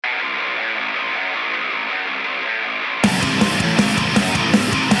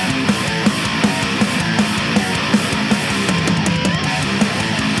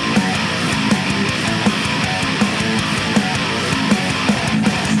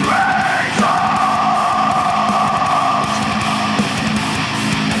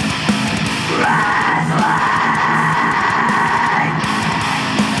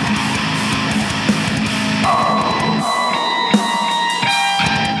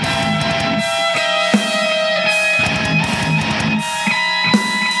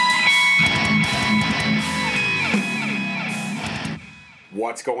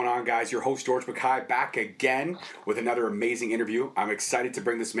What's going on, guys? Your host, George Mackay, back again with another amazing interview. I'm excited to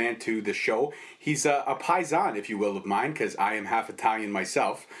bring this man to the show. He's a paisan, if you will, of mine, because I am half Italian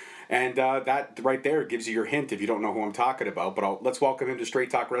myself. And that right there gives you your hint if you don't know who I'm talking about. But let's welcome him to Straight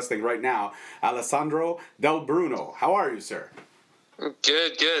Talk Wrestling right now, Alessandro Del Bruno. How are you, sir?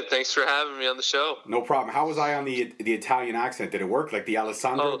 Good. Thanks for having me on the show. No problem. How was I on the Italian accent? Did it work? Like the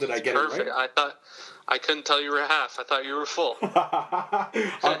Alessandro? Did I get perfect. it right? I couldn't tell you were half. I thought you were full.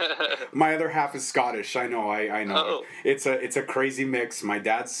 My other half is Scottish. I know. Oh. It's a crazy mix. My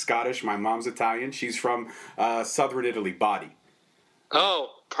dad's Scottish. My mom's Italian. She's from southern Italy, Bari.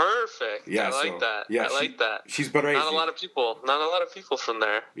 Oh, perfect. Yeah, I like that. Yeah, I like that. She's Baresi. Not a lot of people from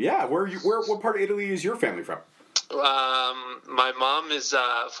there. Yeah, what part of Italy is your family from? My mom is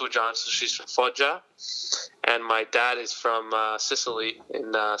Fujian, so she's from Foggia, and my dad is from Sicily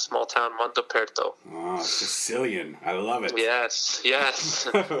in small town Monteperto. Oh, Sicilian. I love it. Yes.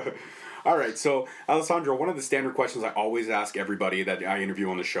 All right, so Alessandro, one of the standard questions I always ask everybody that I interview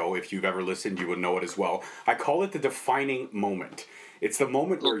on the show, if you've ever listened, you would know it as well. I call it the defining moment. It's the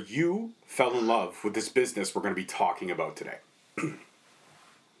moment where you fell in love with this business we're going to be talking about today.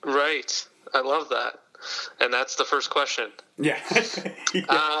 Right. I love that. And that's the first question. Yeah.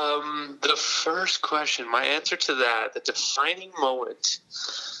 The first question, my answer to that, the defining moment.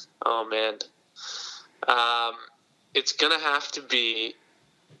 Oh, man. It's going to have to be,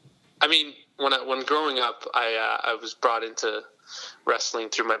 I mean, when growing up, I was brought into wrestling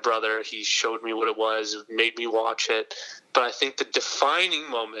through my brother. He showed me what it was, made me watch it. But I think the defining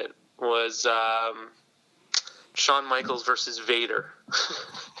moment was Shawn Michaels versus Vader.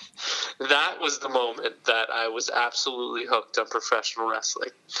 That was the moment that I was absolutely hooked on professional wrestling.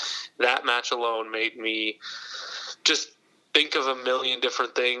 That match alone made me just think of a million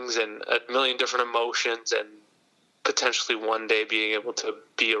different things and a million different emotions, and potentially one day being able to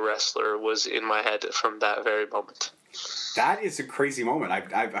be a wrestler was in my head from that very moment. That is a crazy moment.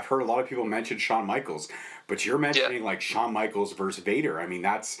 I've heard a lot of people mention Shawn Michaels, but you're mentioning like Shawn Michaels versus Vader. I mean,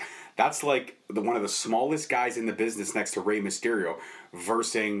 that's like one of the smallest guys in the business next to Rey Mysterio,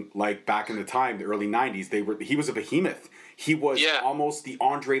 versus like back in the time, the early 90s. He was a behemoth. He was almost the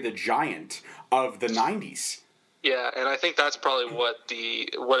Andre the Giant of the 90s. Yeah, and I think that's probably what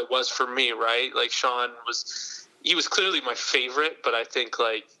it was for me, right? Like Shawn was clearly my favorite, but I think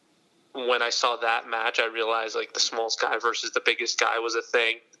like when I saw that match, I realized like the smallest guy versus the biggest guy was a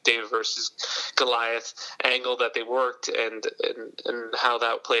thing. David versus Goliath angle that they worked, and how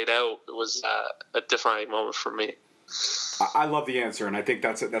that played out was a defining moment for me. I love the answer, and I think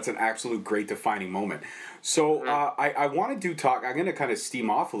that's an absolute great defining moment. So I want to talk. I'm going to kind of steam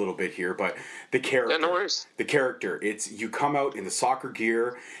off a little bit here, but the character. Yeah, no worries. The character. It's you come out in the soccer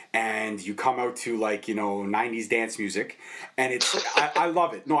gear, and you come out to 90s dance music, and it's I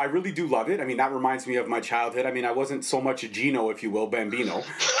love it. No, I really do love it. I mean, that reminds me of my childhood. I mean, I wasn't so much a Gino, if you will, Bambino,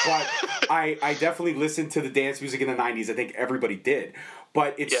 but I definitely listened to the dance music in the 90s. I think everybody did.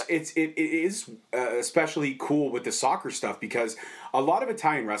 But it is especially cool with the soccer stuff, because a lot of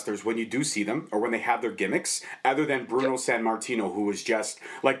Italian wrestlers, when you do see them or when they have their gimmicks, other than Bruno Sammartino, who was just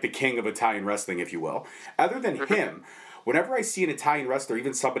like the king of Italian wrestling, if you will, other than him, whenever I see an Italian wrestler,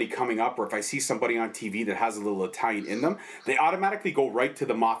 even somebody coming up, or if I see somebody on TV that has a little Italian in them, they automatically go right to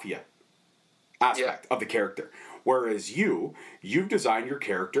the mafia aspect of the character. Whereas you've designed your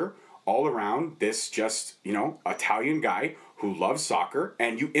character all around this just, Italian guy who loves soccer,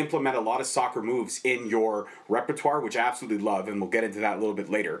 and you implement a lot of soccer moves in your repertoire, which I absolutely love, and we'll get into that a little bit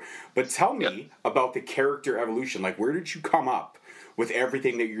later. But tell me about the character evolution. Like, where did you come up with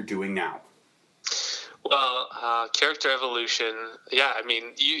everything that you're doing now? Well, character evolution, I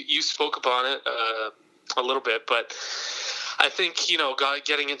mean, you spoke upon it a little bit, but I think,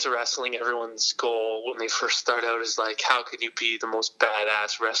 getting into wrestling, everyone's goal when they first start out is like, how can you be the most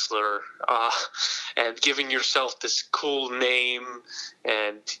badass wrestler? And giving yourself this cool name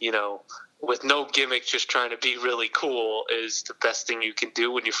and, with no gimmick, just trying to be really cool is the best thing you can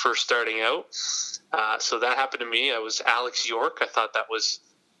do when you're first starting out. So that happened to me. I was Alex York. I thought that was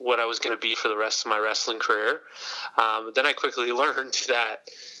what I was going to be for the rest of my wrestling career. Then I quickly learned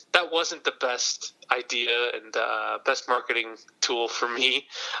that wasn't the best idea and best marketing tool for me.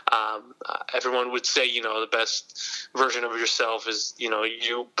 Everyone would say, the best version of yourself is,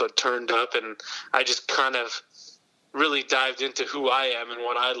 you, but turned up. And I just kind of really dived into who I am and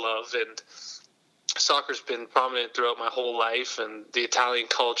what I love. And soccer's been prominent throughout my whole life, and the Italian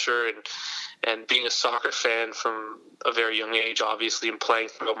culture and being a soccer fan from a very young age, obviously, and playing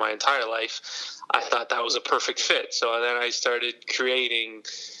throughout my entire life, I thought that was a perfect fit. So then I started creating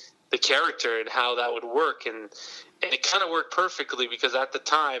the character and how that would work, and and it kind of worked perfectly because at the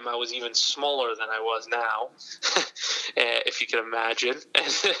time I was even smaller than I was now, if you can imagine.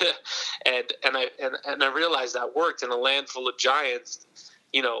 And I realized that worked in a land full of giants.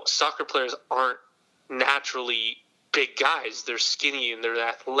 Soccer players aren't naturally big guys. They're skinny and they're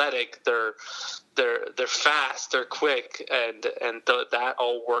athletic. They're fast. They're quick, and that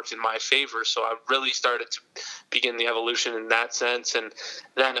all worked in my favor. So I really started to begin the evolution in that sense, and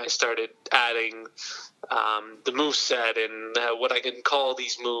then I started adding the move set and what I can call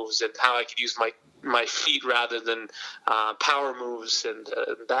these moves and how I could use my feet rather than power moves, and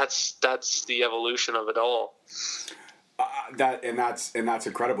that's the evolution of it all. That's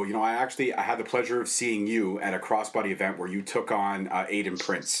incredible. I had the pleasure of seeing you at a crossbody event where you took on Aiden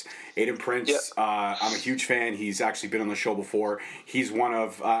Prince. Aiden Prince, yep. I'm a huge fan. He's actually been on the show before. He's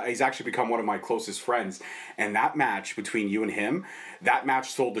actually become one of my closest friends. And that match between you and him, that match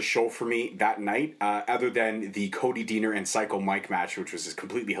sold the show for me that night. Other than the Cody Deaner and Psycho Mike match, which was just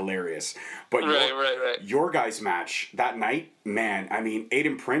completely hilarious. But right. Your guys' match that night, man. I mean,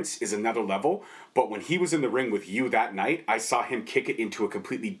 Aiden Prince is another level. But when he was in the ring with you that night, I saw him kick it into a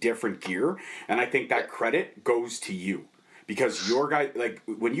completely different gear. And I think that credit goes to you. Because your guy, like,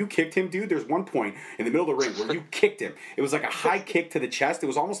 when you kicked him, dude, there's one point in the middle of the ring where you kicked him. It was like a high kick to the chest. It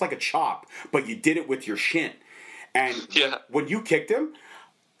was almost like a chop, but you did it with your shin. And when you kicked him,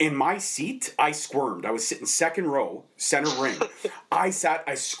 in my seat, I squirmed. I was sitting second row, center ring. I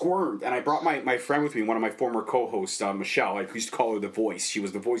squirmed, and I brought my friend with me, one of my former co-hosts, Michelle. I used to call her the voice. She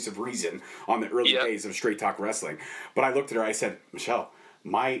was the voice of reason on the early days of Straight Talk Wrestling. But I looked at her, I said, Michelle,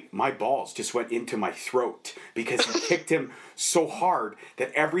 my balls just went into my throat because he kicked him so hard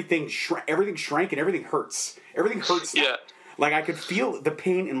that everything shrank and everything hurts. Everything hurts now. Yeah. Like, I could feel the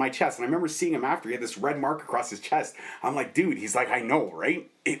pain in my chest. And I remember seeing him after. He had this red mark across his chest. I'm like, dude, he's like, I know, right?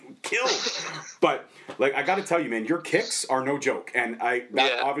 It killed. But, like, I got to tell you, man, your kicks are no joke. And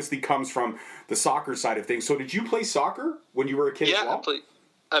that obviously comes from the soccer side of things. So did you play soccer when you were a kid as well?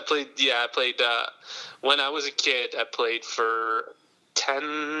 I played when I was a kid, I played for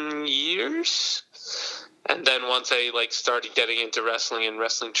 10 years. And then once I started getting into wrestling and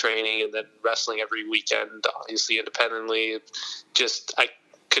wrestling training and then wrestling every weekend, obviously independently, I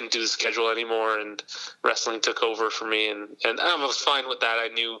couldn't do the schedule anymore and wrestling took over for me. And I was fine with that. I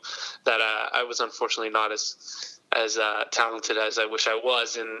knew that I was unfortunately not as talented as I wish I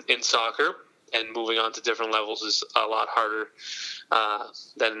was in soccer. And moving on to different levels is a lot harder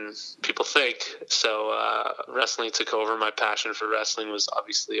than people think. So wrestling took over. My passion for wrestling was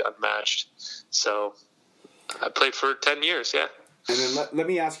obviously unmatched. So I played for 10 years, yeah. And then let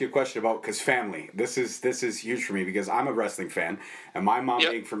me ask you a question about, because family, this is huge for me because I'm a wrestling fan, and my mom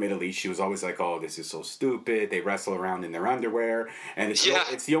being from Italy, she was always like, oh, this is so stupid, they wrestle around in their underwear, and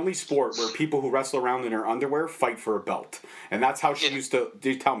it's the only sport where people who wrestle around in their underwear fight for a belt. And that's how she used to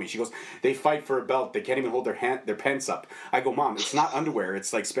tell me. She goes, they fight for a belt, they can't even hold their pants up. I go, Mom, it's not underwear,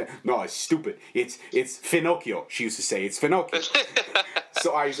 it's like, no, it's stupid, it's Finocchio, she used to say, it's Finocchio.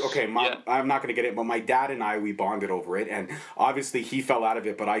 So okay, Mom, I'm not going to get it, but my dad and I, we bonded over it, and obviously he fell out of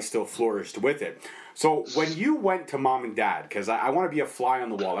it, but I still flourished with it. So when you went to Mom and Dad, because I want to be a fly on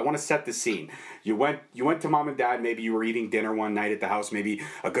the wall, I want to set the scene. You went to Mom and Dad, maybe you were eating dinner one night at the house, maybe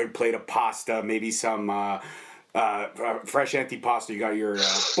a good plate of pasta, maybe some fresh antipasto, you got your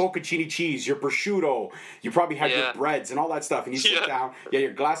bocconcini cheese, your prosciutto, you probably had your breads and all that stuff, and you sit down,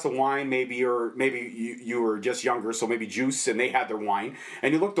 your glass of wine, maybe you were just younger, so maybe juice, and they had their wine,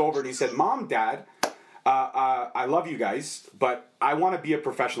 and you looked over and you said, Mom, Dad, I love you guys, but I want to be a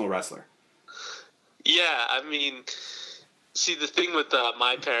professional wrestler. Yeah, I mean, see, the thing with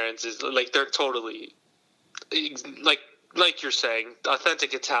my parents is, they're totally, like you're saying,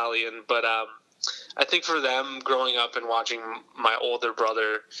 authentic Italian, but I think for them, growing up and watching my older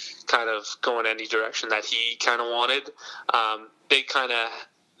brother kind of go in any direction that he kind of wanted, they kind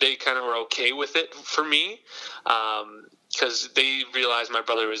of were okay with it for me, because they realized my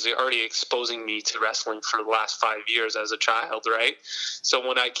brother was already exposing me to wrestling for the last 5 years as a child, right? So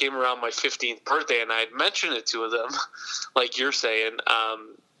when I came around my 15th birthday and I had mentioned it to them, like you're saying,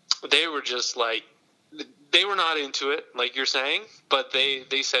 they were just like, they were not into it, like you're saying, but they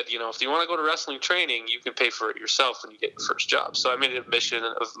said, if you want to go to wrestling training, you can pay for it yourself when you get your first job. So I made it a mission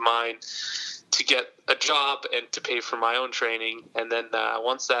of mine to get a job and to pay for my own training. And then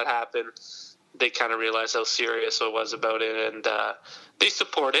once that happened, they kind of realized how serious I was about it, and they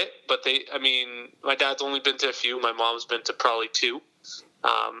support it. But my dad's only been to a few. My mom's been to probably 2.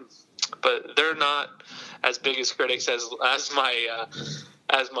 But they're not as big as critics as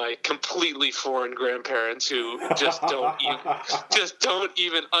as my completely foreign grandparents who just don't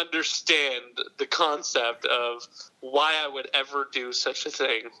even understand the concept of why I would ever do such a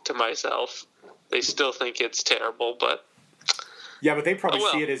thing to myself. They still think it's terrible, but yeah, but they probably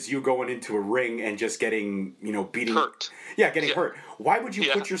see it as you going into a ring and just getting, beating hurt. Yeah, getting hurt. Why would you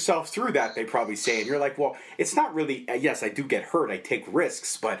put yourself through that? They probably say, and you're like, well, it's not really. Yes, I do get hurt. I take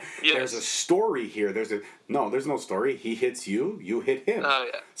risks, but there's a story here. There's no story. He hits you, you hit him.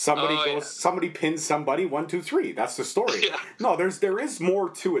 Somebody pins somebody. 1, 2, 3. That's the story. Yeah. No, there is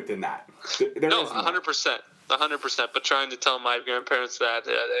more to it than that. There is 100%, 100%. But trying to tell my grandparents that.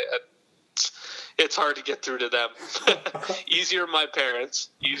 It's hard to get through to them. Easier my parents.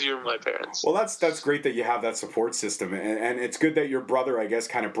 Well, that's great that you have that support system, and it's good that your brother, I guess,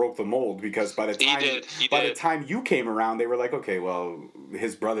 kind of broke the mold, because by the time you came around, they were like, okay, well,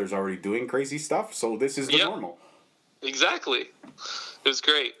 his brother's already doing crazy stuff, so this is the normal. Exactly. It was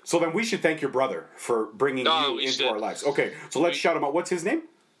great. So then we should thank your brother for bringing you into our lives. Okay, so let's shout him out. What's his name?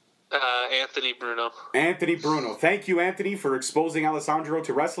 Anthony Bruno. Anthony Bruno. Thank you, Anthony, for exposing Alessandro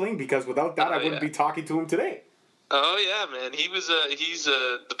to wrestling, because without that, I wouldn't be talking to him today. Oh yeah, man. He's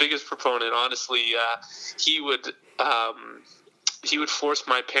the biggest proponent. Honestly, he would force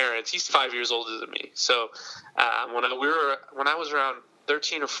my parents. He's 5 years older than me. So when I was around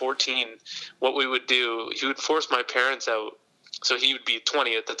 13 or 14, what we would do, he would force my parents out. So he would be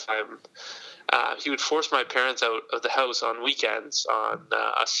 20 at the time. He would force my parents out of the house on weekends on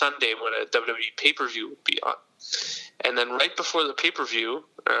a Sunday when a WWE pay-per-view would be on. And then right before the pay-per-view,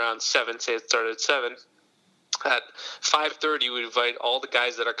 around 7, say it started at 7, at 5:30 we would invite all the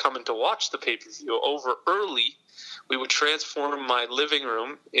guys that are coming to watch the pay-per-view over early. We would transform my living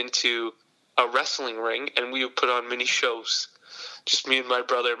room into a wrestling ring, and we would put on mini shows. Just me and my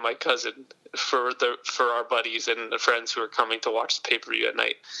brother and my cousin for our buddies and the friends who are coming to watch the pay-per-view at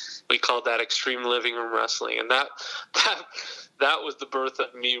night. We called that Extreme Living Room Wrestling, and that was the birth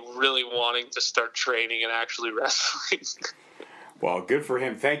of me really wanting to start training and actually wrestling. Well, good for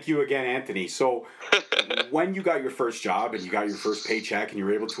him. Thank you again, Anthony. So when you got your first job and you got your first paycheck and you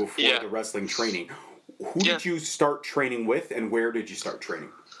were able to afford the wrestling training, who did you start training with, and where did you start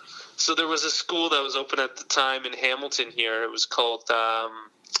training? So there was a school that was open at the time in Hamilton here. It was called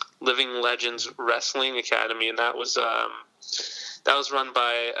Living Legends Wrestling Academy, and that was run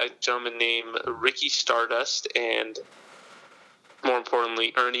by a gentleman named Ricky Stardust and, more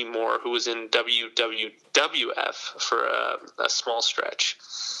importantly, Ernie Moore, who was in WWF for a small stretch.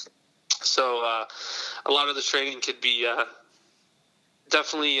 So a lot of the training could be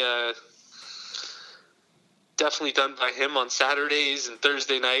definitely done by him on Saturdays and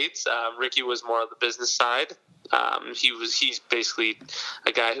Thursday nights. Ricky was more on the business side. He's basically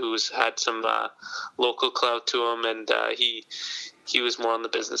a guy who's had some local clout to him, and he was more on the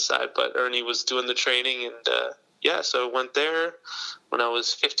business side. But Ernie was doing the training, and so I went there when I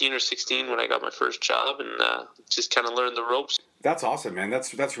was 15 or 16 when I got my first job, and just kind of learned the ropes. That's awesome, man.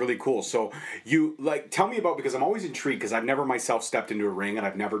 That's really cool. So you tell me about, because I'm always intrigued, because I've never myself stepped into a ring and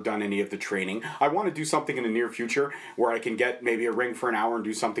I've never done any of the training. I want to do something in the near future where I can get maybe a ring for an hour and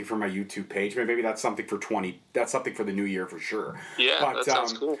do something for my YouTube page. Maybe that's something for that's something for the new year for sure. Yeah, that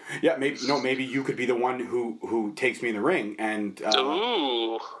sounds cool. Yeah, maybe you could be the one who takes me in the ring and.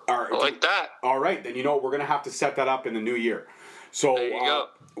 Ooh, I like that. All right, then we're gonna have to set that up in the new year. So there you go.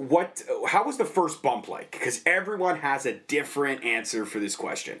 How was the first bump like? Because everyone has a different answer for this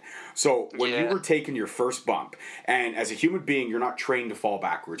question. So when you were taking your first bump, and as a human being, you're not trained to fall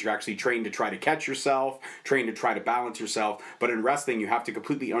backwards. You're actually trained to try to catch yourself, trained to try to balance yourself. But in wrestling, you have to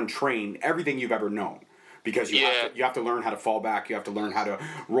completely untrain everything you've ever known. Because you have to learn how to fall back. You have to learn how to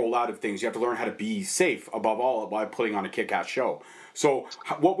roll out of things. You have to learn how to be safe, above all, by putting on a kick-ass show. So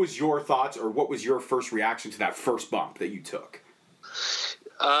what was your thoughts, or what was your first reaction to that first bump that you took?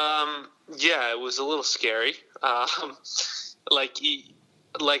 It was a little scary. Like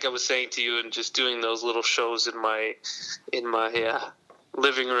I was saying to you, and just doing those little shows in my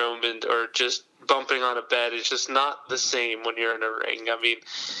living room or just bumping on a bed, it's just not the same when you're in a ring. I mean,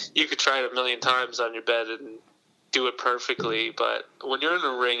 you could try it a million times on your bed and do it perfectly, but when you're in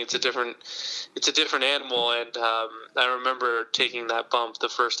a ring, it's a different animal. And I remember taking that bump the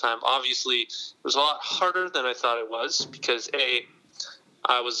first time. Obviously, it was a lot harder than I thought it was, because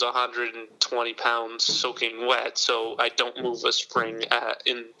I was 120 pounds soaking wet, so I don't move a spring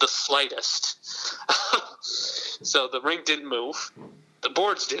in the slightest. So the ring didn't move. The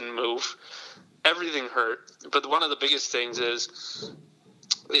boards didn't move. Everything hurt. But one of the biggest things is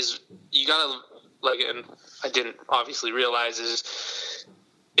you gotta, and I didn't obviously realize, is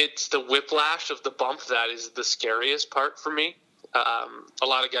it's the whiplash of the bump that is the scariest part for me. a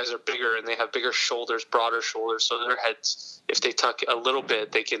lot of guys are bigger and they have bigger shoulders, broader shoulders, so their heads, if they tuck a little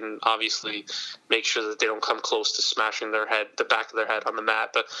bit, they can obviously make sure that they don't come close to smashing the back of their head on the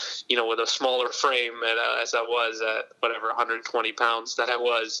mat. But, with a smaller frame, and as I was at whatever 120 pounds that I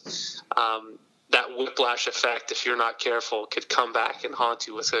was, that whiplash effect, if you're not careful, could come back and haunt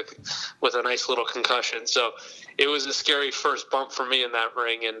you with a nice little concussion. So it was a scary first bump for me in that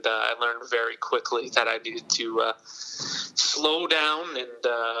ring, and I learned very quickly that I needed to slow down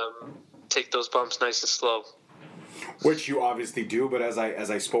and take those bumps nice and slow. Which you obviously do, but as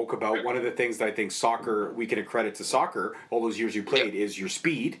I spoke about, one of the things that I think we can accredit to soccer, all those years you played, is your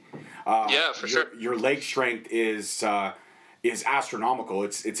speed. Sure. Your leg strength is astronomical.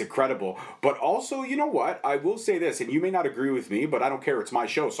 It's incredible. But also, you know what? I will say this, and you may not agree with me, but I don't care. It's my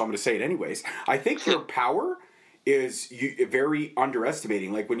show, so I'm going to say it anyways. I think your power is very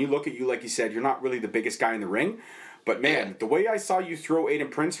underestimating. Like when you look at you, like you said, you're not really the biggest guy in the ring. But man, the way I saw you throw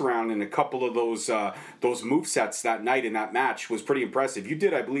Aiden Prince around in a couple of those movesets that night in that match was pretty impressive. You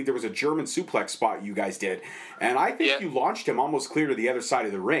did, I believe there was a German suplex spot you guys did. And I think you launched him almost clear to the other side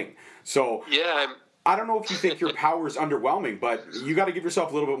of the ring. So I don't know if you think your power is underwhelming, but you got to give yourself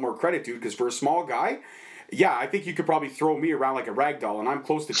a little bit more credit, dude, because for a small guy, I think you could probably throw me around like a rag doll, and I'm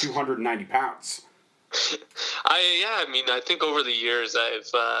close to 290 pounds. I think over the years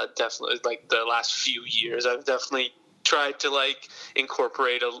I've definitely, like the last few years, I've definitely tried to like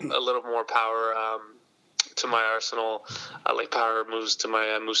incorporate a little more power to my arsenal, like power moves to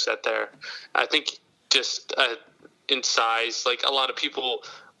my moveset there. I think just in size, like a lot of people,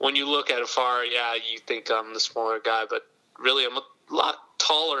 when you look at afar, you think I'm the smaller guy, but really I'm a lot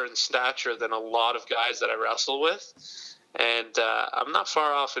taller in stature than a lot of guys that I wrestle with. And I'm not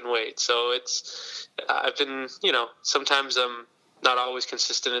far off in weight. So I've been, sometimes I'm not always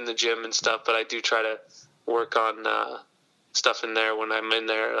consistent in the gym and stuff, but I do try to work on stuff in there when I'm in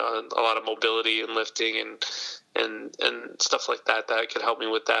there, a lot of mobility and lifting and stuff like that could help me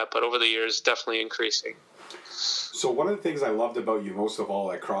with that. But over the years, definitely increasing. So one of the things I loved about you most of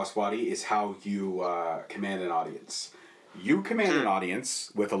all at Crossbody is how you command an audience. You command an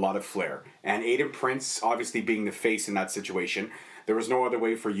audience with a lot of flair. And Aiden Prince, obviously being the face in that situation, there was no other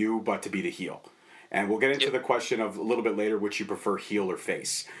way for you but to be the heel. And we'll get into the question of a little bit later which you prefer, heel or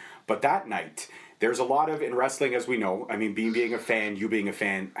face. But that night, there's a lot of, in wrestling as we know, I mean, being a fan, you being a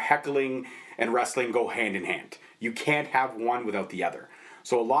fan, heckling and wrestling go hand in hand. You can't have one without the other.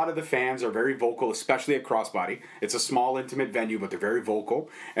 So a lot of the fans are very vocal, especially at Crossbody. It's a small, intimate venue, but they're very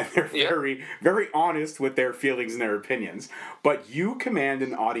vocal, and they're very, very honest with their feelings and their opinions. But you command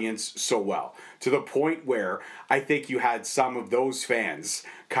an audience so well, to the point where I think you had some of those fans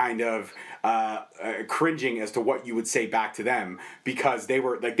kind of cringing as to what you would say back to them, because they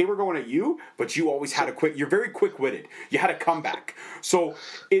were going at you, but you always had you're very quick-witted. You had a comeback. So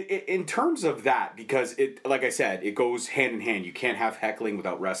in terms of that, because like I said, it goes hand in hand. You can't have heckling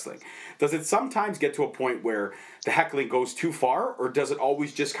without wrestling. Does it sometimes get to a point where the heckling goes too far, or does it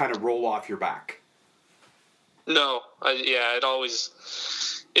always just kind of roll off your back? No, it always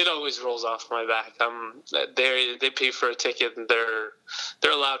rolls off my back. They pay for a ticket, and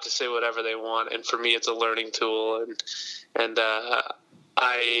they're allowed to say whatever they want. And for me, it's a learning tool, and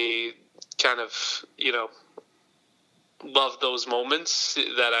I kind of love those moments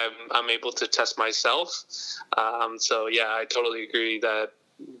that I'm able to test myself. So I totally agree that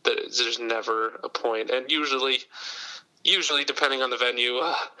there's never a point, and usually depending on the venue,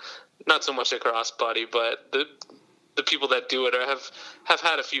 not so much a crossbody, but the people that do it have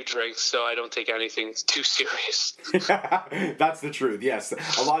had a few drinks, so I don't take anything too serious. That's the truth, yes.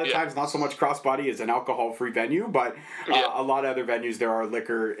 A lot of times, not so much Crossbody is an alcohol-free venue, but a lot of other venues, there are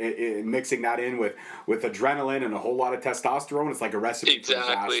liquor mixing that in with adrenaline and a whole lot of testosterone. It's like a recipe for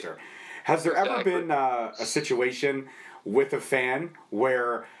disaster. Has there ever been a situation with a fan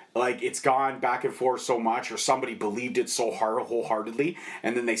where like it's gone back and forth so much, or somebody believed it so wholeheartedly,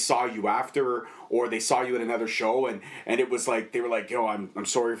 and then they saw you after, or they saw you at another show, and it was like they were like, "Yo, I'm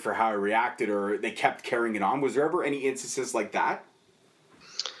sorry for how I reacted," or they kept carrying it on? Was there ever any instances like that?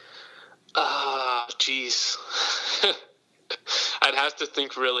 Geez. I'd have to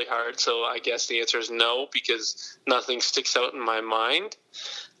think really hard, so I guess the answer is no, because nothing sticks out in my mind.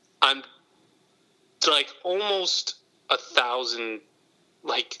 I'm like almost 1,000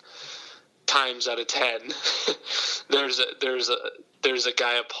 times out of 10 there's a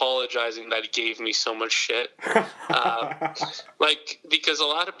guy apologizing that he gave me so much shit, because a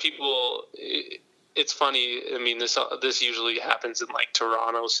lot of people, it's funny, I mean, this usually happens in like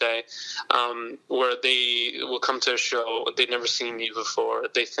Toronto, say, where they will come to a show, they've never seen you before,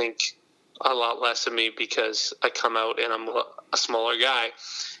 they think, a lot less of me because I come out and I'm a smaller guy.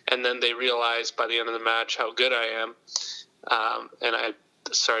 And then they realize by the end of the match how good I am. And I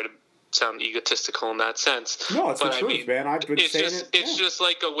sorry to sound egotistical in that sense. No, it's the truth, man. I've been saying it. It's just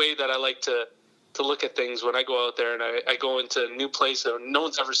like a way that I like to look at things when I go out there and I go into a new place and no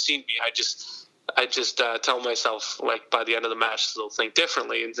one's ever seen me. I just tell myself, like, by the end of the match they'll think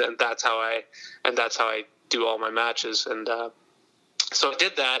differently, and that's how I do all my matches. And so I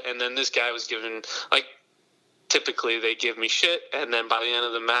did that, and then this guy was given, like, typically they give me shit, and then by the end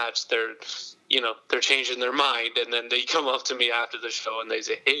of the match they're changing their mind, and then they come up to me after the show and they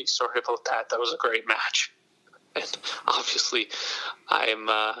say, "Hey, sorry about that. That was a great match." And obviously I'm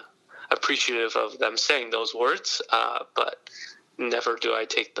appreciative of them saying those words, but never do I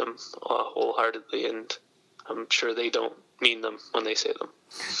take them wholeheartedly, and I'm sure they don't mean them when they say them.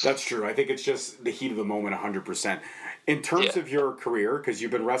 That's true. I think it's just the heat of the moment, 100%. In terms of your career, because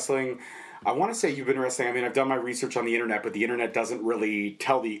you've been wrestling, I want to say you've been wrestling, I mean, I've done my research on the internet, but the internet doesn't really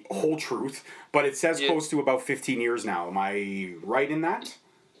tell the whole truth, but it says close to about 15 years now. Am I right in that?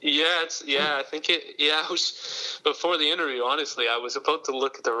 I think I was, before the interview, honestly, I was about to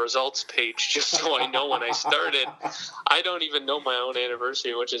look at the results page just so I know when I started. I don't even know my own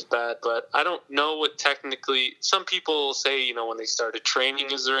anniversary, which is bad, but I don't know what technically, some people say, when they started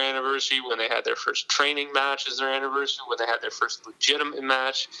training is their anniversary, when they had their first training match is their anniversary, when they had their first legitimate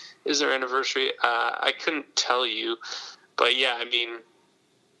match is their anniversary. I couldn't tell you, but yeah, I mean,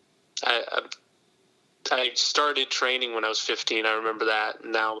 I started training when I was 15. I remember that.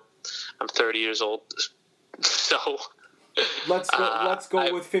 Now I'm 30 years old. So let's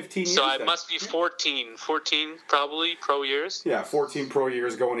go with 15 years. So I must be 14 probably pro years. Yeah, 14 pro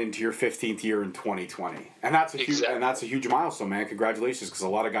years going into your 15th year in 2020. And that's a huge milestone, man. Congratulations, because a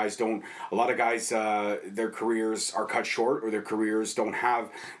lot of guys their careers are cut short, or their careers don't have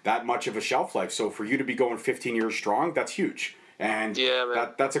that much of a shelf life. So for you to be going 15 years strong, that's huge. And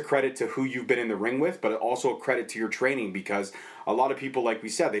that's a credit to who you've been in the ring with, but also a credit to your training, because a lot of people, like we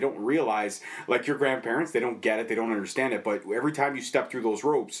said, they don't realize, like your grandparents, they don't get it, they don't understand it, but every time you step through those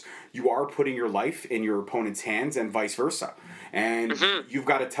ropes, you are putting your life in your opponent's hands and vice versa. And you've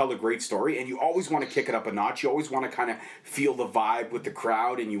got to tell a great story, and you always want to kick it up a notch. You always want to kind of feel the vibe with the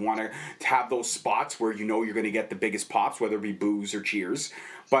crowd, and you want to have those spots where you know you're going to get the biggest pops, whether it be boos or cheers.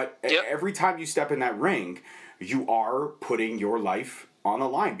 But every time you step in that ring, you are putting your life on the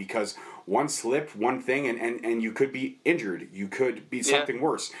line, because one slip, one thing, and you could be injured. You could be something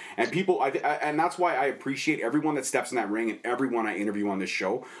worse. And people, and that's why I appreciate everyone that steps in that ring and everyone I interview on this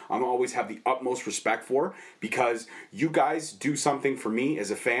show. I'm always have the utmost respect for, because you guys do something for me as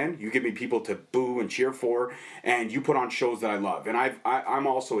a fan. You give me people to boo and cheer for, and you put on shows that I love. And I'm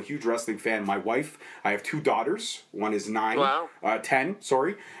also a huge wrestling fan. My wife, I have 2 daughters. One is 10,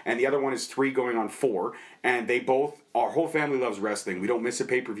 and the other one is 3 going on 4. And our whole family loves wrestling. We don't miss a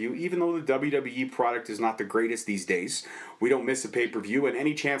pay-per-view, even though the WWE product is not the greatest these days. We don't miss a pay-per-view, and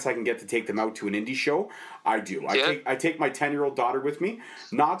any chance I can get to take them out to an indie show, I do. I take my 10-year-old daughter with me.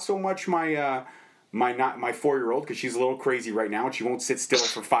 Not so much my 4-year-old, because she's a little crazy right now and she won't sit still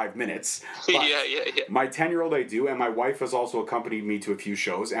for 5 minutes. But my 10-year-old I do, and my wife has also accompanied me to a few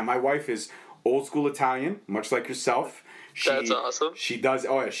shows. And my wife is old school Italian, much like yourself. That's awesome. She does.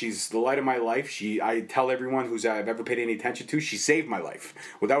 Oh yeah, she's the light of my life. I tell everyone I've ever paid any attention to, she saved my life.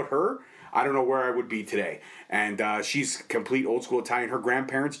 Without her, I don't know where I would be today. And she's complete old school Italian. Her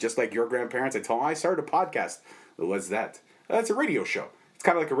grandparents, just like your grandparents, I told them I started a podcast. What's that? That's a radio show. It's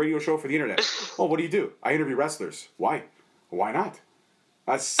kind of like a radio show for the internet. Oh, what do? I interview wrestlers. Why? Why not?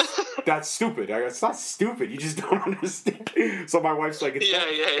 That's stupid. It's not stupid. You just don't understand. So my wife's like, it's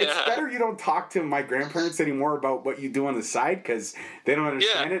better you don't talk to my grandparents anymore about what you do on the side, because they don't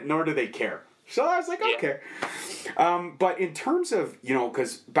understand it, nor do they care. So I was like, okay. But in terms of,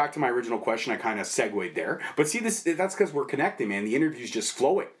 because back to my original question, I kind of segued there. But see, that's because we're connecting, man. The interview's just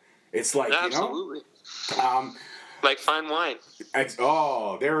flowing. It's like, absolutely. Like fine wine.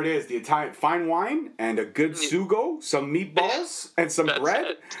 There it is. The Italian fine wine and a good sugo, some meatballs, and some bread.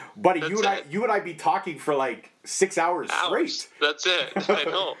 It. Buddy, you and I be talking for like 6 hours straight. That's it. I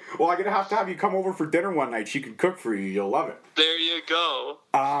know. Well, I'm gonna have to have you come over for dinner one night. She can cook for you. You'll love it. There you go.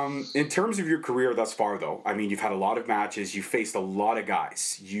 In terms of your career thus far, though, I mean, you've had a lot of matches. You've faced a lot of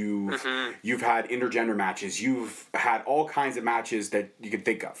guys. You've had intergender matches. You've had all kinds of matches that you can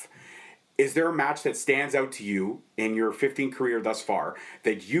think of. Is there a match that stands out to you in your 15 career thus far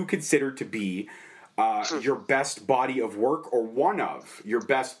that you consider to be your best body of work, or one of your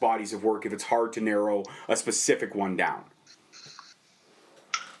best bodies of work, if it's hard to narrow a specific one down?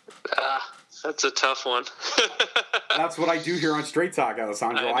 That's a tough one. That's what I do here on Straight Talk,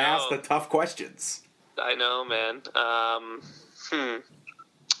 Alessandro. I ask the tough questions. I know, man.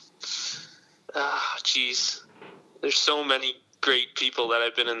 Jeez. There's so many great people that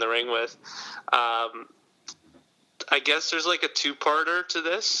I've been in the ring with. I guess there's like a two-parter to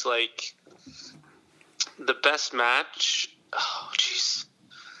this. Like, the best match. Oh, jeez.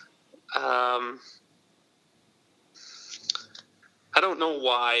 I don't know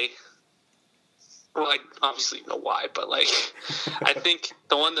why. Well, I obviously know why, but like, I think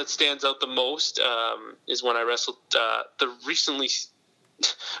the one that stands out the most is when I wrestled the recently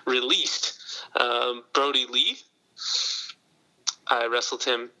released Brody Lee. I wrestled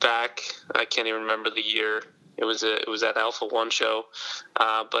him back. I can't even remember the year. It was at Alpha One show,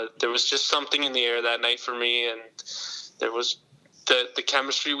 but there was just something in the air that night for me, and there was the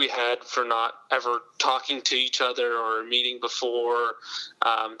chemistry we had for not ever talking to each other or meeting before.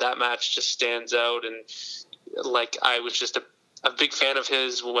 That match just stands out, and like I was just a big fan of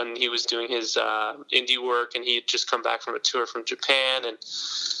his when he was doing his indie work, and he had just come back from a tour from Japan, and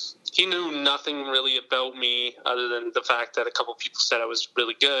he knew nothing really about me other than the fact that a couple people said I was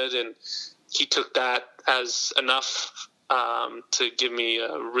really good, and he took that as enough to give me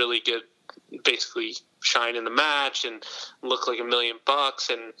a really good, basically, shine in the match and look like $1 million.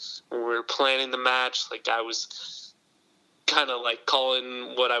 And when we were planning the match, like, I was kind of like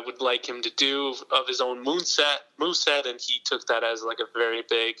calling what I would like him to do of his own moveset, and he took that as like a very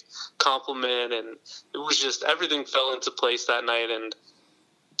big compliment, and it was just, everything fell into place that night. And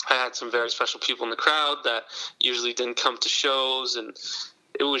I had some very special people in the crowd that usually didn't come to shows, and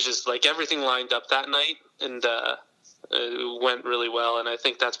it was just like everything lined up that night, and it went really well. And I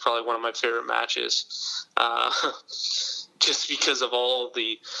think that's probably one of my favorite matches, just because of all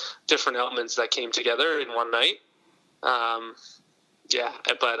the different elements that came together in one night. Yeah,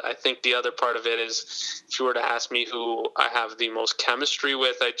 but I think the other part of it is, if you were to ask me who I have the most chemistry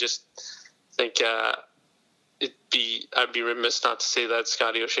with, I just think I'd be remiss not to say that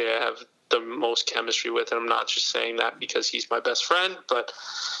Scotty O'Shea I have the most chemistry with, and I'm not just saying that because he's my best friend, but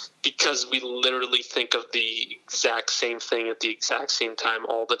because we literally think of the exact same thing at the exact same time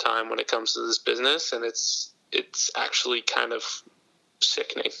all the time when it comes to this business, and it's actually kind of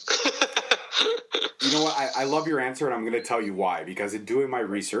sickening. You know what? I love your answer, and I'm going to tell you why. Because in doing my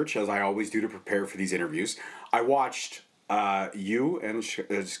research, as I always do to prepare for these interviews, I watched you and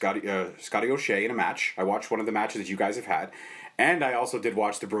Scotty O'Shea in a match. I watched one of the matches that you guys have had, and I also did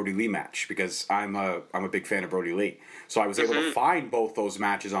watch the Brody Lee match because I'm a big fan of Brody Lee. So I was able to find both those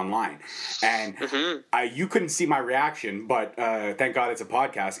matches online, and you couldn't see my reaction, but thank God it's a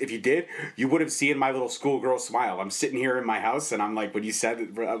podcast. If you did, you would have seen my little schoolgirl smile. I'm sitting here in my house, and I'm like, when you said it,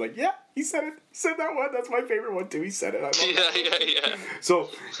 I'm like, yeah, he said it. He said that one. That's my favorite one too. He said it. I love Yeah. So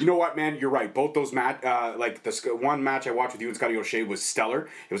you know what, man? You're right. Both those like the one match I watched with you and Scotty O'Shea was stellar.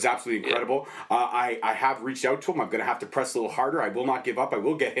 It was absolutely incredible. I have reached out to him. I'm going to have to press a little harder. I will not give up. I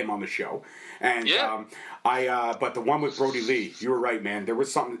will get him on the show. And but the one with Brody Lee, you were right, man. There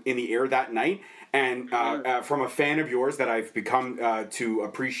was something in the air that night. And from a fan of yours that I've become to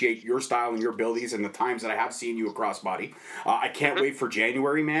appreciate your style and your abilities and the times that I have seen you at Crossbody. I can't wait for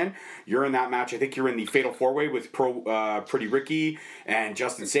January, man. You're in that match. I think you're in the Fatal 4-Way with Pretty Ricky and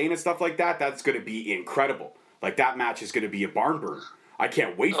Justin Sane and stuff like that. That's going to be incredible. Like, that match is going to be a barn burner. I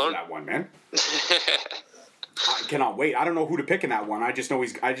can't wait for that one, man. I cannot wait. I don't know who to pick in that one. I just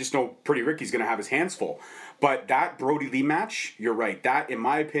know Pretty Ricky's going to have his hands full. But that Brody Lee match, you're right. That, in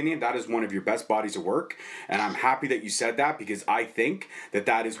my opinion, that is one of your best bodies of work. And I'm happy that you said that because I think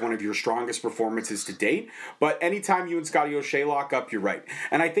that is one of your strongest performances to date. But anytime you and Scotty O'Shea lock up, you're right.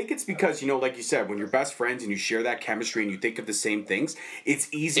 And I think it's because, like you said, when you're best friends and you share that chemistry and you think of the same things, it's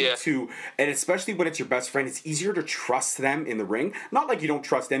easy to, and especially when it's your best friend, it's easier to trust them in the ring. Not like you don't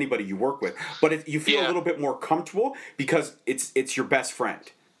trust anybody you work with, but you feel a little bit more comfortable because it's your best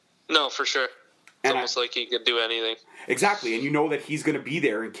friend. No, for sure. It's almost like he could do anything. Exactly, and you know that he's going to be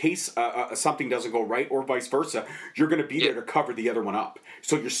there in case something doesn't go right or vice versa. You're going to be there to cover the other one up.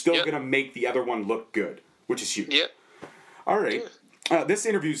 So you're still going to make the other one look good, which is huge. Yeah. All right. This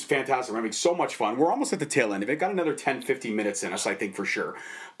interview is fantastic. We're having so much fun. We're almost at the tail end of it. Got another 10, 15 minutes in us, I think, for sure.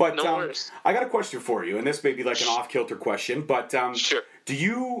 But no worries. I got a question for you, and this may be like an off-kilter question, but sure. Are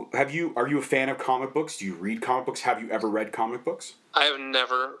you a fan of comic books? Do you read comic books? Have you ever read comic books? I have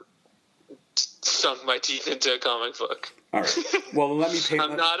never sunk my teeth into a comic book. All right. Well, let me paint.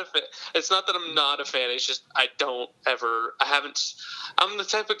 I'm not a fan. It's not that I'm not a fan. It's just I'm the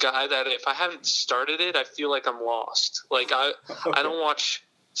type of guy that if I haven't started it, I feel like I'm lost. Like I don't watch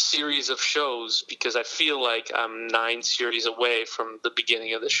series of shows because I feel like I'm 9 series away from the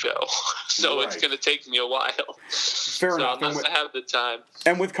beginning of the show. So Right. it's going to take me a while. Fair enough. Unless I have the time.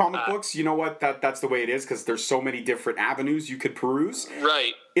 And with comic books, you know what? That's the way it is because there's so many different avenues you could peruse.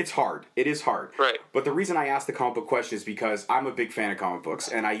 Right. It's hard. It is hard. Right. But the reason I asked the comic book question is because I'm a big fan of comic books,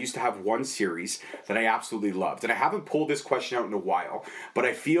 and I used to have one series that I absolutely loved. And I haven't pulled this question out in a while, but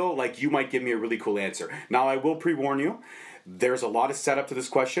I feel like you might give me a really cool answer. Now, I will pre-warn you, there's a lot of setup to this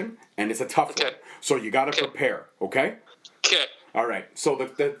question, and it's a tough one. So you got to prepare, okay? Okay. All right. So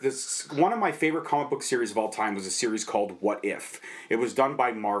this one of my favorite comic book series of all time was a series called What If. It was done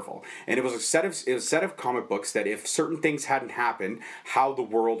by Marvel, and it was a set of comic books that if certain things hadn't happened, how the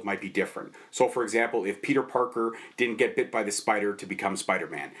world might be different. So, for example, if Peter Parker didn't get bit by the spider to become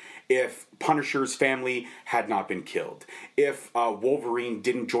Spider-Man, if Punisher's family had not been killed, if Wolverine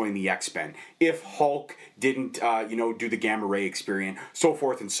didn't join the X-Men, if Hulk didn't do the gamma ray experience, so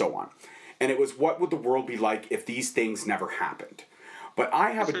forth and so on. And it was, what would the world be like if these things never happened? But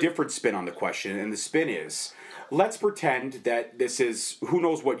I have a different spin on the question, and the spin is, let's pretend that this is, who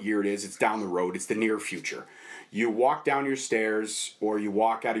knows what year it is, it's down the road, it's the near future. You walk down your stairs, or you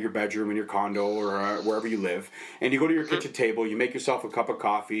walk out of your bedroom in your condo, or wherever you live, and you go to your kitchen table, you make yourself a cup of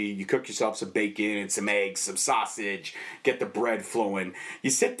coffee, you cook yourself some bacon and some eggs, some sausage, get the bread flowing.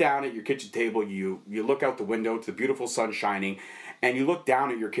 You sit down at your kitchen table, you look out the window to the beautiful sun shining, and you look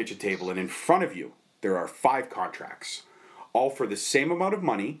down at your kitchen table, and in front of you, there are 5 contracts, all for the same amount of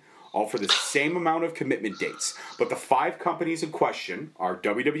money, all for the same amount of commitment dates. But the 5 companies in question are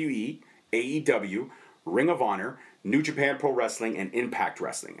WWE, AEW, Ring of Honor, New Japan Pro Wrestling, and Impact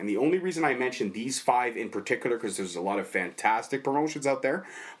Wrestling. And the only reason I mention these 5 in particular, because there's a lot of fantastic promotions out there,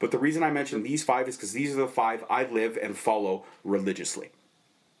 but the reason I mention these 5 is because these are the 5 I live and follow religiously.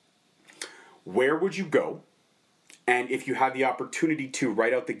 Where would you go? And if you had the opportunity to,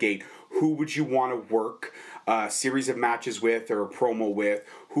 right out the gate, who would you want to work a series of matches with or a promo with?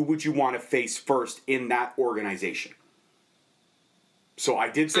 Who would you want to face first in that organization? So I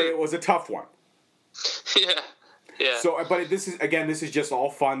did say it was a tough one. Yeah. So, but this is just all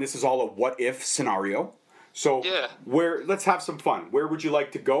fun. This is all a what-if scenario. So let's have some fun. Where would you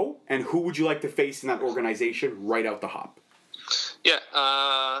like to go, and who would you like to face in that organization right out the hop?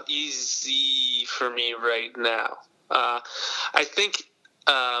 Yeah, easy for me right now. I think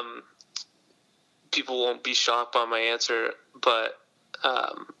people won't be shocked by my answer, but,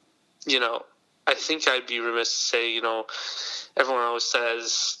 I think I'd be remiss to say, everyone always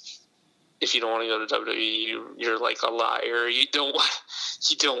says if you don't want to go to WWE, you're like a liar. You don't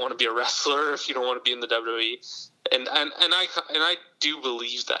want to be a wrestler if you don't want to be in the WWE. And I do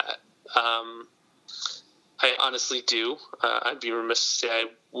believe that. I honestly do. I'd be remiss to say I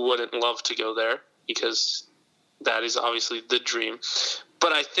wouldn't love to go there because that is obviously the dream.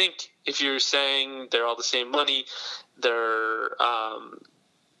 But I think if you're saying they're all the same money,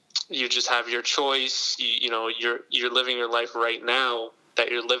 you just have your choice. You're living your life right now that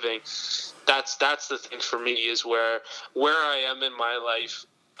you're living. That's the thing for me is where I am in my life.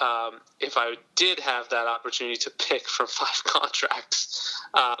 If I did have that opportunity to pick from 5 contracts,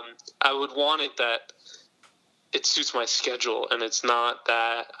 I would want it that it suits my schedule, and it's not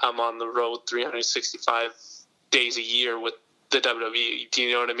that I'm on the road 365 days a year with the WWE. Do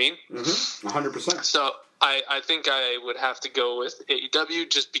you know what I mean? 100%. So I think I would have to go with AEW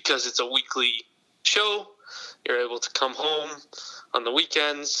just because it's a weekly show. You're able to come home on the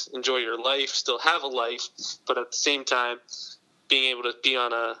weekends, enjoy your life, still have a life, but at the same time, being able to be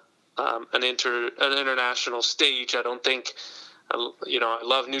on an international stage. I don't think, I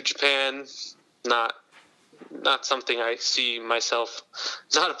love New Japan, not something I see myself,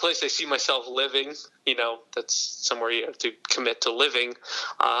 not a place I see myself living. That's somewhere you have to commit to living.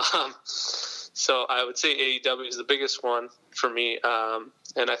 So I would say AEW is the biggest one for me.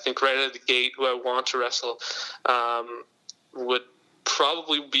 And I think right out of the gate, who I want to wrestle would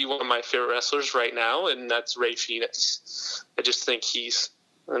probably be one of my favorite wrestlers right now, and that's Rey Fenix. I just think he's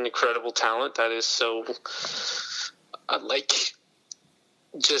an incredible talent that is so,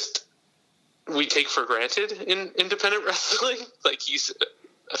 we take for granted in independent wrestling. Like, he's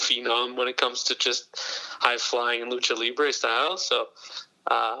a phenom when it comes to just high-flying and lucha libre style. So,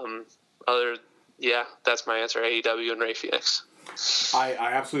 that's my answer, AEW and Rey Fenix. I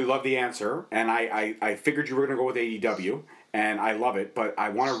absolutely love the answer, and I figured you were going to go with AEW, and I love it, but I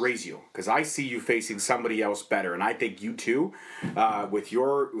want to raise you, because I see you facing somebody else better, and I think you two, with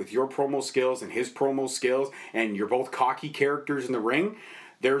your promo skills and his promo skills, and you're both cocky characters in the ring,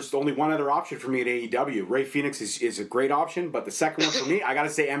 there's only one other option for me at AEW. Rey Fenix is a great option, but the second one for me, I got to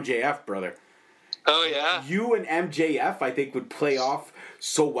say MJF, brother. Oh yeah. You and MJF, I think, would play off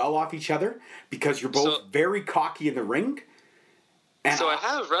so well off each other because you're both very cocky in the ring. And so I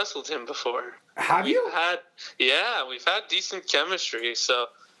have wrestled him before. Have you? We've had decent chemistry, so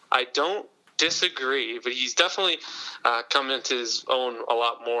I don't disagree. But he's definitely come into his own a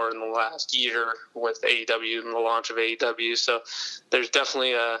lot more in the last year with AEW and the launch of AEW. So there's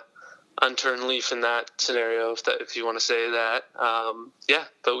definitely a unturned leaf in that scenario, if you want to say that.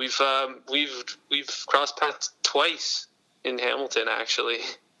 But we've crossed paths twice in Hamilton, actually.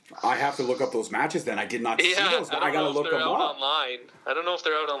 I have to look up those matches then. I did not see those, but I got to look them up. Online. I don't know if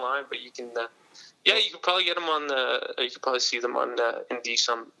they're out online, but you can. You could probably get them on you could probably see them on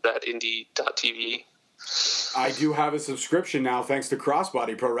indie.tv. I do have a subscription now, thanks to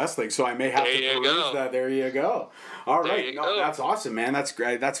Crossbody Pro Wrestling, so I may have to peruse that. There you go. All right, that's awesome, man. That's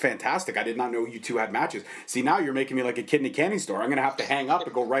great. That's fantastic. I did not know you two had matches. See, now you're making me like a kid in a candy store. I'm gonna have to hang up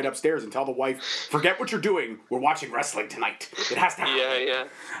and go right upstairs and tell the wife, "Forget what you're doing. We're watching wrestling tonight. It has to happen."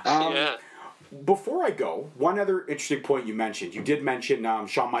 Yeah. Before I go, one other interesting point you mentioned. You did mention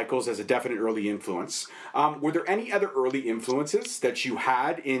Shawn Michaels as a definite early influence. Were there any other early influences that you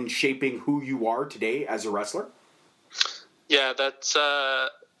had in shaping who you are today as a wrestler? Yeah, that's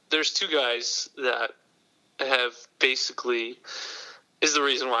there's two guys that have basically is the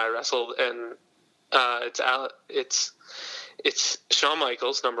reason why I wrestled, and it's Shawn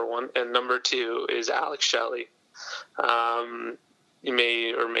Michaels, number one, and number two is Alex Shelley. You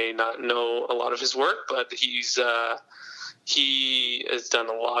may or may not know a lot of his work, but he has done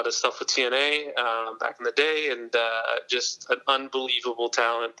a lot of stuff with TNA back in the day, and just an unbelievable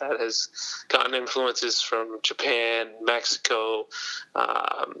talent that has gotten influences from Japan, Mexico,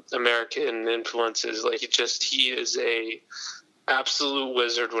 American influences. He is a absolute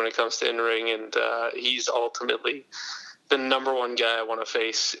wizard when it comes to in-ring, and he's ultimately the number one guy I want to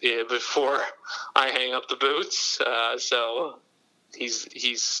face before I hang up the boots. So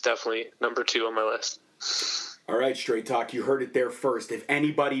he's definitely number two on my list. All right, Straight Talk, you heard it there first. If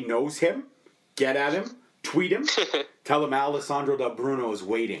anybody knows him, get at him, tweet him, tell him Alessandro Del Bruno is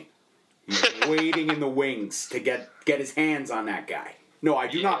waiting. He's waiting in the wings to get his hands on that guy. No, I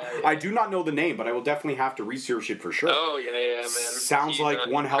do not. Yeah. I do not know the name, but I will definitely have to research it for sure. Oh man. Sounds like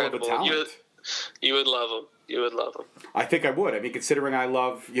one hell of a talent. You would love him. You would love him. I think I would. I mean, considering I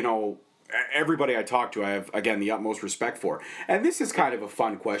love, everybody I talk to, I have, again, the utmost respect for. And this is kind of a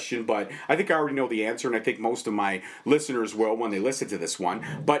fun question, but I think I already know the answer, and I think most of my listeners will when they listen to this one.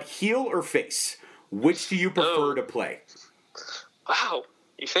 But heel or face, which do you prefer to play? Wow.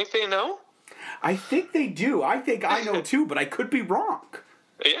 You think they know? I think they do. I think I know too, but I could be wrong.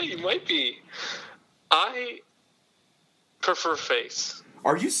 Yeah, you might be. I prefer face.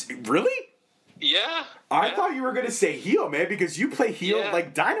 Are you really? Yeah. I thought you were going to say heel, man, because you play heel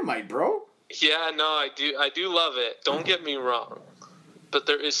like dynamite, bro. Yeah, no, I do love it. Don't get me wrong. But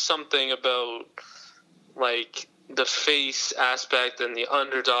there is something about, the face aspect and the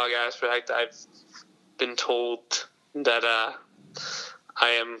underdog aspect. I've been told that I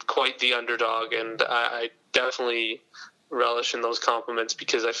am quite the underdog, and I definitely relish in those compliments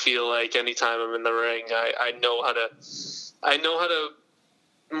because I feel like anytime I'm in the ring, I know how to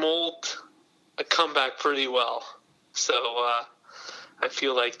mold a comeback pretty well. So I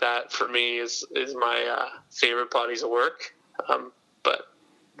feel like that for me is my favorite bodies of work. But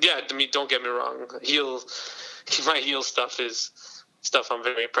yeah, I mean, don't get me wrong. My heel stuff is stuff I'm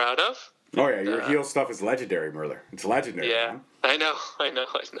very proud of. Oh yeah, your heel stuff is legendary, Merler. It's legendary. Yeah, man. I know.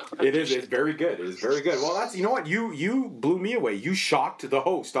 It is. It's very good. It is very good. Well, that's you blew me away. You shocked the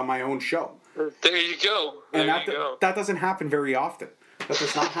host on my own show. There you go. That doesn't happen very often. That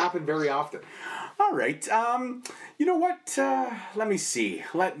does not happen very often. All right. You know what? Let me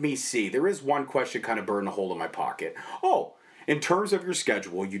see. There is one question kind of burning a hole in my pocket. Oh, in terms of your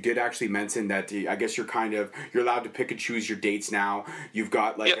schedule, you did actually mention that I guess you're allowed to pick and choose your dates now. You've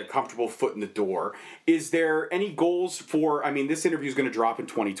got a comfortable foot in the door. Is there any goals for, this interview is going to drop in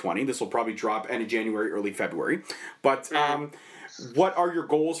 2020. This will probably drop end of January, early February. But what are your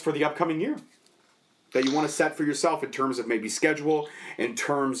goals for the upcoming year that you want to set for yourself in terms of maybe schedule, in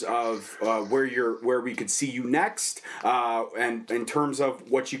terms of where we could see you next, and in terms of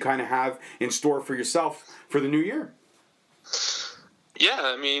what you kind of have in store for yourself for the new year?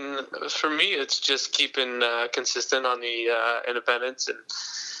 Yeah, for me, it's just keeping consistent on the independents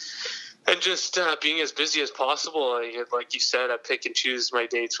and just being as busy as possible. Like you said, I pick and choose my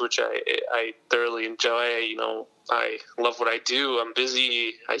dates, which I thoroughly enjoy. I love what I do. I'm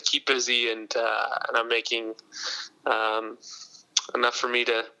busy. I keep busy, and I'm making enough for me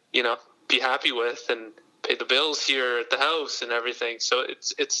to be happy with, and pay the bills here at the house and everything. So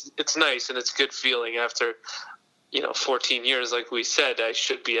it's nice, and it's a good feeling after 14 years, like we said. I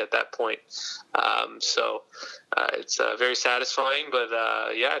should be at that point. So it's very satisfying, but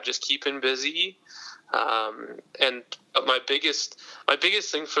just keeping busy. And my biggest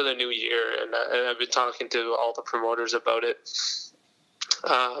thing for the new year, and I've been talking to all the promoters about it,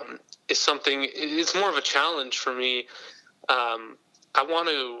 is something. It's more of a challenge for me. I want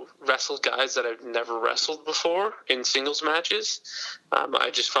to wrestle guys that I've never wrestled before in singles matches. I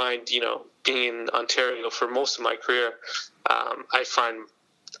just find, being in Ontario for most of my career, I find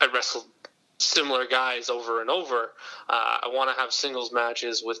I wrestled similar guys over and over. I want to have singles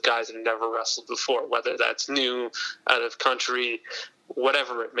matches with guys that I've never wrestled before, whether that's new, out of country,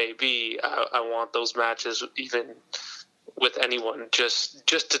 whatever it may be. I want those matches even with anyone, just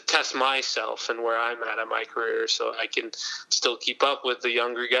to test myself and where I'm at in my career, so I can still keep up with the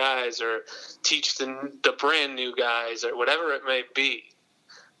younger guys or teach the brand new guys or whatever it may be.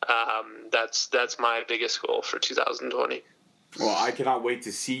 That's my biggest goal for 2020. Well, I cannot wait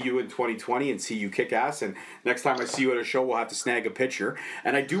to see you in 2020 and see you kick ass. And next time I see you at a show, we'll have to snag a picture.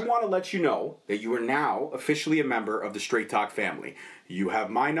 And I do want to let you know that you are now officially a member of the Straight Talk family. You have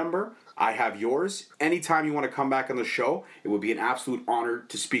my number. I have yours. Anytime you want to come back on the show, it would be an absolute honor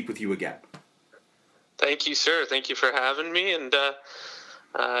to speak with you again. Thank you, sir. Thank you for having me. And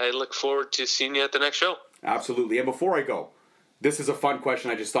I look forward to seeing you at the next show. Absolutely. And before I go, this is a fun question.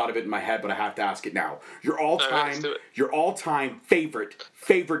 I just thought of it in my head, but I have to ask it now. Your all-time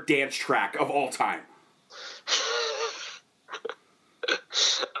favorite dance track of all time.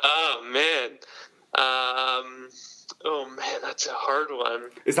 Oh man, that's a hard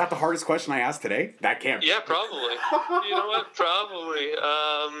one. Is that the hardest question I asked today? That can't be. Yeah, probably. You know what? Probably.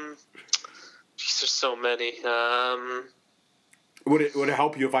 There's so many. Would it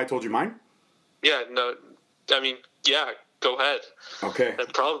help you if I told you mine? Yeah. No. I mean, yeah. Go ahead. Okay.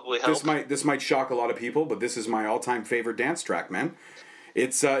 That probably helps. This might shock a lot of people, but this is my all-time favorite dance track, man.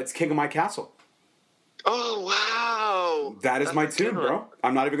 It's King of My Castle. Oh wow! That's my tune, bro.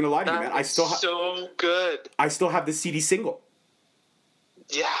 I'm not even gonna lie to you, man. I still so good. I still have the CD single.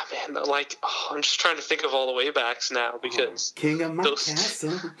 Yeah, man. I'm just trying to think of all the way backs now because King of My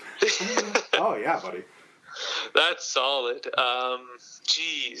Castle. Oh yeah, buddy. That's solid.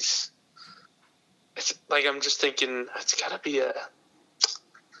 Jeez. It's like I'm just thinking it's gotta be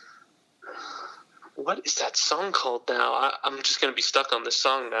what is that song called now? I'm just gonna be stuck on this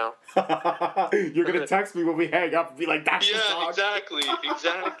song now. You're gonna text me when we hang up and be like, "That's the song." Exactly.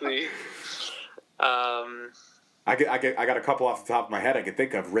 I got a couple off the top of my head. I could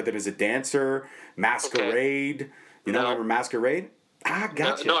think of Rhythm Is a Dancer, Masquerade. Okay. You know, remember Masquerade?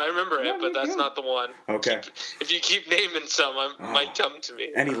 Gotcha. No, I remember it, but that's not the one. Okay. If you keep naming some, might come to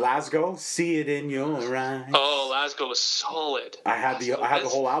me. Any Lasgo? See It in Your Eyes. Oh, Lasgo was solid. I had the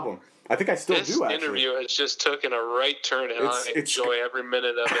whole album. I think I still do, actually. This interview has just taken a right turn, and I enjoy every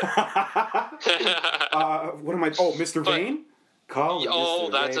minute of it. What am I... Oh, Mr. Vane? Call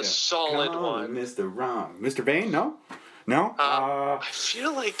Mr. That's a solid one. Mr. Wrong. Mr. Vane? No? No? I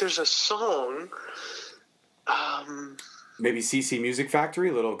feel like there's a song... Maybe CC Music Factory,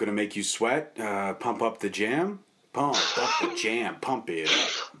 a little Gonna Make You Sweat, Pump Up the Jam. Pump up the jam, pump it up.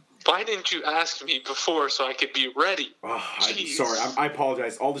 Why didn't you ask me before so I could be ready? Oh, I'm sorry, I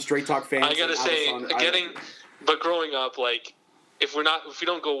apologize. All the Straight Talk fans. I gotta say, but growing up, like, if we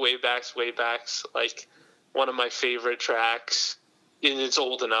don't go way backs, like, one of my favorite tracks, and it's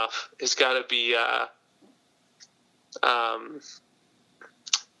old enough, it's gotta be,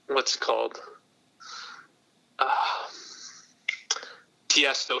 what's it called?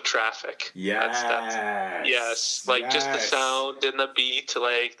 Tiesto Traffic. Yes. Yes. Like, just the sound and the beat,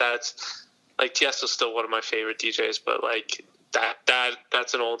 like, that's, like, Tiesto's still one of my favorite DJs, but, like,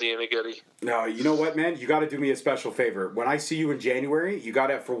 that's an oldie and a goodie. No, you know what, man? You got to do me a special favor. When I see you in January, you got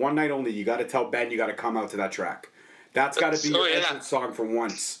to, for one night only, you got to tell Ben you got to come out to that track. That's got to be your entrance song for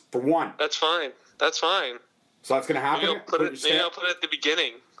once. For one. That's fine. So that's going to happen? Maybe I'll put it at the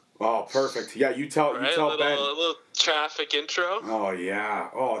beginning. Oh, perfect. Yeah, you tell Ben. A little Traffic intro. Oh, yeah.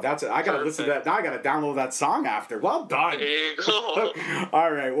 Oh, that's it. I got to listen to that. Now I got to download that song after. Well done. There you go.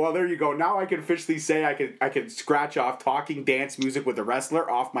 All right. Well, there you go. Now I can officially say I can scratch off talking dance music with a wrestler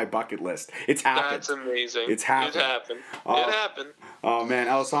off my bucket list. It's happened. That's amazing. It's happened. It happened. Oh, man.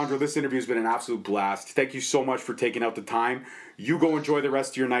 Alessandro, this interview has been an absolute blast. Thank you so much for taking out the time. You go enjoy the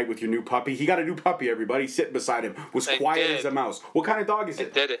rest of your night with your new puppy. He got a new puppy, everybody. Sitting beside him. Was quiet as a mouse. What kind of dog is it?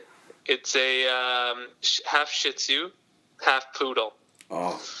 I did it. It's a half Shih Tzu, half Poodle.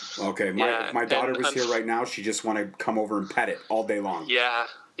 Oh, okay. My daughter was here right now. She just want to come over and pet it all day long. Yeah.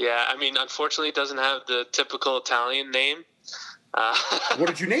 Yeah, I mean, unfortunately, it doesn't have the typical Italian name. What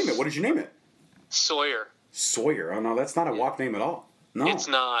did you name it? Sawyer. Sawyer. Oh, no, that's not a WAP name at all. No. It's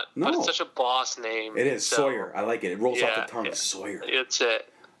not, but it's such a boss name. It is, so, Sawyer. I like it. It rolls off the tongue. Yeah. Sawyer. It's it.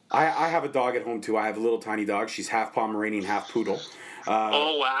 I have a dog at home, too. I have a little tiny dog. She's half Pomeranian, half poodle.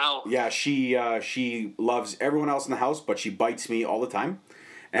 Oh, wow. Yeah, she loves everyone else in the house, but she bites me all the time.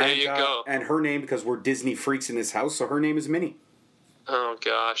 And, there you go. And her name, because we're Disney freaks in this house, so her name is Minnie. Oh,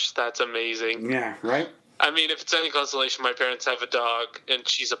 gosh. That's amazing. Yeah, right? I mean, if it's any consolation, my parents have a dog, and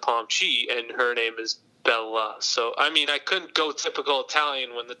she's a Pomchi, and her name is Bella. So, I mean, I couldn't go typical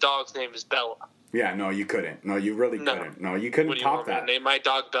Italian when the dog's name is Bella. Yeah, no, you couldn't. No, you really couldn't. No, you couldn't top that. Name my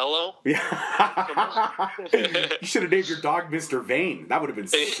dog Bello? Yeah. You should have named your dog Mr. Vane. That would have been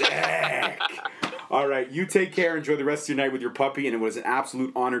sick. All right, you take care. Enjoy the rest of your night with your puppy, and it was an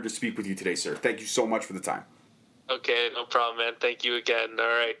absolute honor to speak with you today, sir. Thank you so much for the time. Okay, no problem, man. Thank you again. All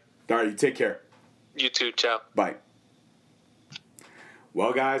right. All right, you take care. You too. Ciao. Bye.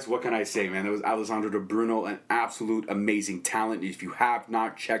 Well, guys, what can I say, man? That was Alessandro Di Bruno, an absolute amazing talent. If you have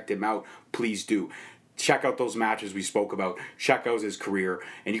not checked him out, please do. Check out those matches we spoke about. Check out his career.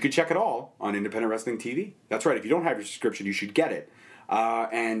 And you can check it all on Independent Wrestling TV. That's right. If you don't have your subscription, you should get it.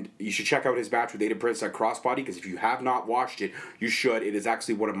 And you should check out his match with Aiden Prince at Crossbody, because if you have not watched it, you should. It is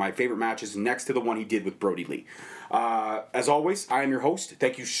actually one of my favorite matches, next to the one he did with Brody Lee. As always, I am your host.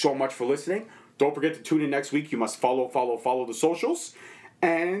 Thank you so much for listening. Don't forget to tune in next week. You must follow the socials.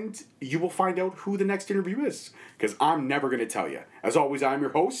 And you will find out who the next interview is, because I'm never going to tell you. As always, I'm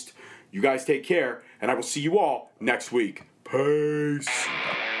your host. You guys take care, and I will see you all next week. Peace.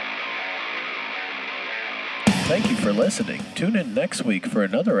 Thank you for listening. Tune in next week for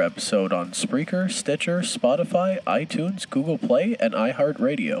another episode on Spreaker, Stitcher, Spotify, iTunes, Google Play, and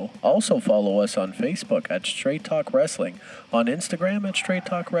iHeartRadio. Also follow us on Facebook at Straight Talk Wrestling, on Instagram at Straight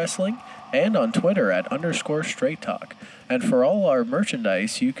Talk Wrestling, and on Twitter at _Straight Talk. And for all our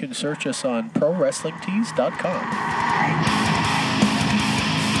merchandise, you can search us on ProWrestlingTees.com.